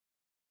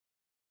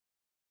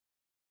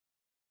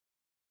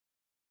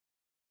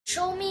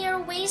Show me your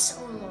ways,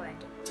 O Lord.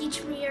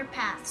 Teach me your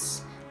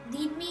paths.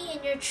 Lead me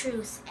in your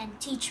truth and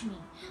teach me,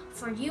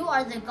 for you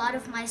are the God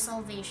of my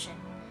salvation.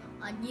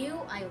 On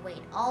you I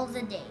wait all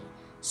the day.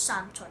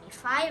 Psalm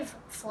 25,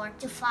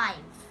 4-5.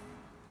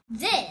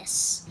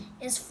 This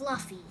is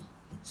Fluffy.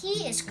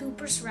 He is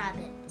Cooper's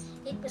rabbit.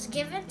 It was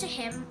given to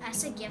him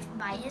as a gift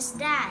by his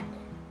dad.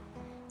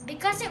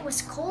 Because it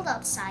was cold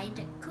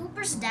outside,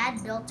 Cooper's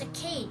dad built a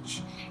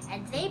cage,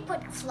 and they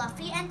put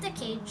Fluffy and the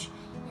cage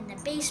in the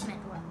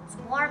basement where it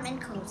was warm and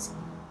cozy.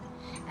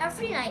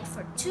 Every night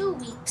for 2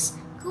 weeks,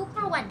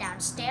 Cooper went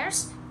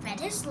downstairs, fed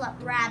his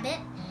rabbit,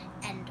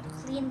 and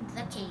cleaned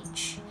the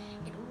cage.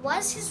 It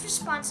was his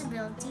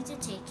responsibility to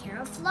take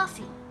care of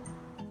Fluffy.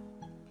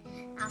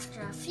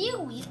 After a few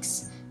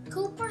weeks,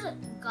 Cooper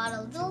got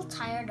a little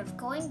tired of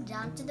going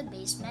down to the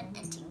basement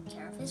and taking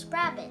care of his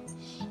rabbit.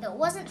 It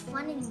wasn't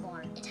fun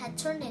anymore. It had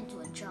turned into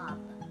a job.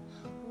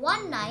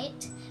 One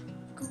night,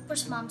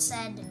 Cooper's mom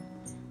said,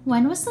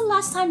 "When was the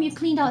last time you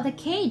cleaned out the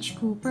cage,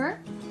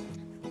 Cooper?"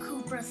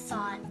 Cooper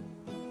thought,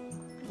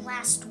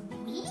 "Last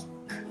week?"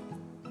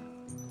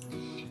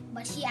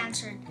 But he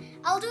answered,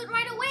 "I'll do it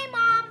right away,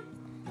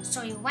 Mom."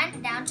 So he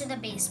went down to the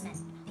basement.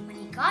 When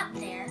he got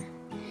there,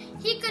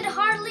 he could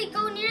hardly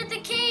go near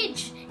the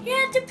cage. He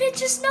had to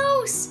pinch his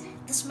nose.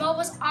 The smell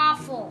was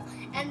awful,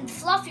 and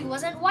Fluffy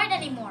wasn't white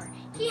anymore.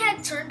 He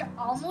had turned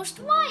almost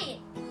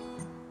white.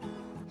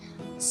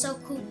 So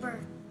Cooper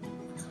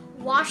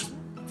washed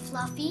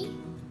Fluffy,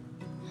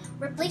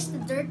 replaced the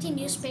dirty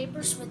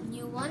newspapers with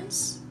new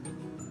ones,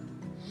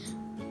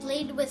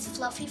 played with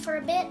Fluffy for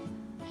a bit,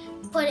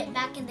 put it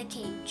back in the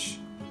cage.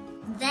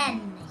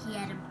 Then he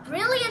had a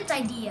brilliant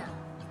idea.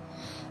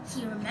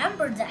 He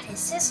remembered that his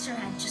sister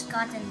had just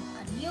gotten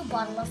a new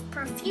bottle of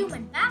perfume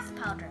and bath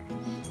powder.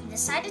 He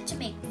decided to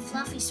make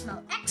Fluffy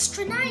smell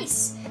extra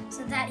nice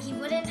so that he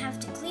wouldn't have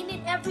to clean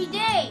it every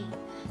day.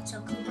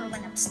 So Cooper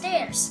went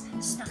upstairs,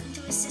 snuck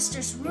into his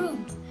sister's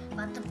room,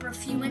 got the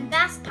perfume and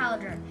bath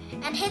powder,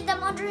 and hid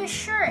them under his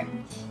shirt.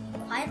 He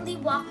quietly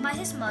walked by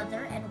his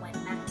mother and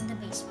went back to the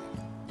basement.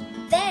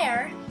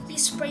 There, he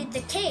sprayed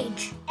the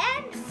cage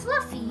and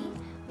Fluffy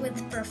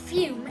with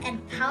perfume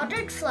and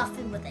powdered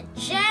Fluffy with a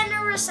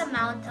generous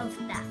amount of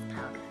bath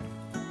powder.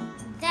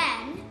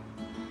 Then,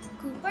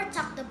 Cooper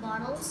tucked the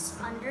bottles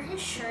under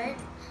his shirt,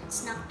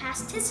 snuck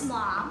past his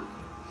mom,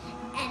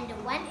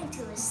 and went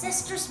into his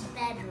sister's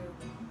bedroom.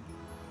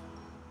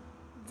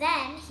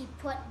 Then he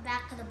put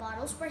back the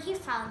bottles where he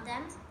found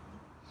them,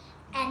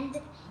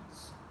 and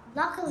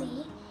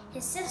luckily,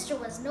 his sister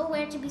was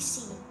nowhere to be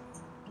seen.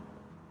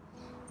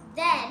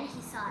 Then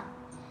he thought,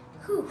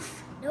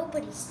 "Oof,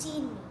 nobody's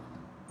seen me."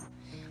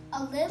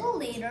 A little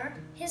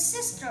later, his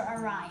sister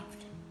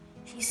arrived.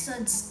 She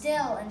stood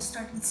still and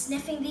started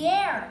sniffing the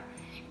air.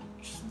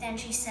 Then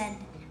she said,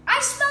 "I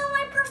smell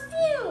my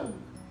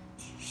perfume!"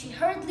 She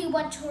hurriedly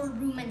went to her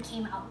room and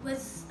came out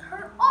with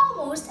her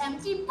almost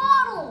empty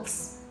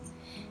bottles.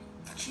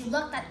 She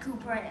looked at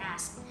Cooper and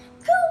asked,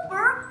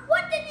 "Cooper,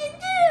 what did you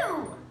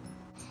do?"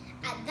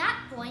 At that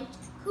point,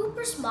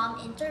 Cooper's mom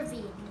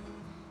intervened.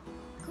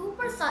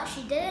 Cooper thought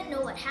she didn't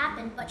know what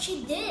happened, but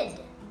she did.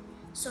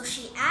 So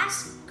she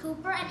asked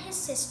Cooper and his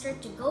sister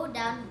to go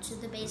down to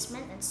the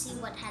basement and see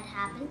what had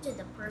happened to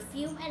the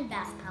perfume and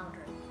bath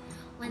powder.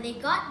 When they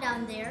got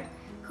down there,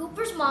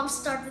 Cooper's mom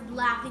started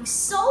laughing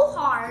so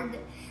hard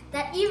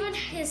that even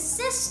his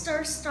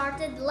sister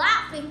started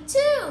laughing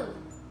too.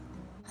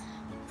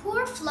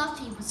 Poor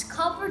Fluffy was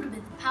covered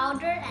with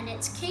powder and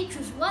its cage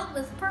was wet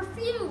with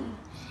perfume.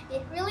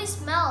 It really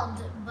smelled,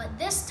 but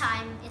this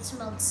time it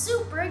smelled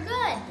super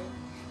good.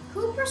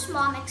 Cooper's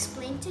mom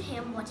explained to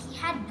him what he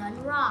had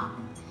done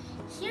wrong.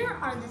 Here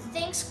are the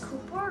things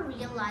Cooper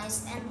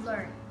realized and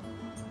learned.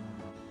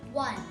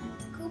 1.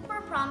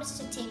 Cooper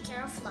promised to take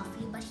care of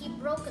Fluffy, but he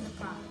broke the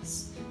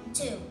promise.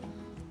 2.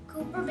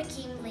 Cooper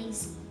became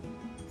lazy.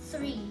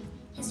 3.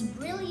 His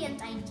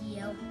brilliant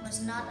idea was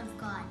not of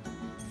God.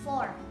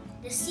 4.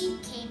 The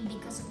seed came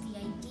because of the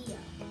idea.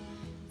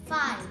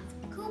 5.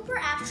 Cooper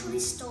actually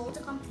stole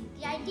to complete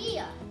the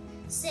idea.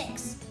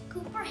 6.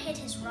 Cooper hid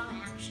his wrong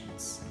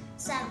actions.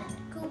 7.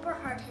 Cooper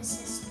hurt his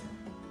sister.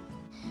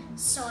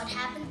 So what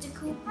happened to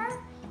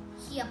Cooper?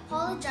 He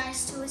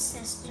apologized to his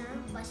sister,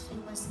 but he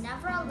was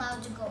never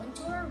allowed to go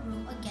into her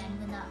room again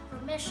without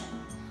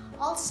permission.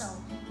 Also,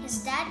 his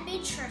dad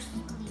made sure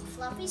he cleaned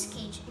Fluffy's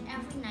cage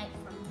every night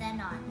from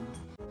then on.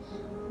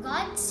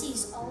 God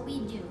sees all we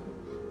do,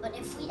 but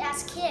if we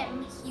ask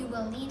Him, He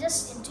will lead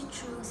us into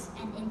truth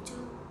and into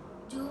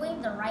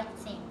doing the right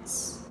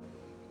things.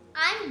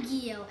 I'm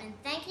Guio, and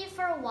thank you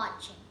for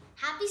watching.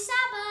 Happy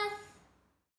Sabbath!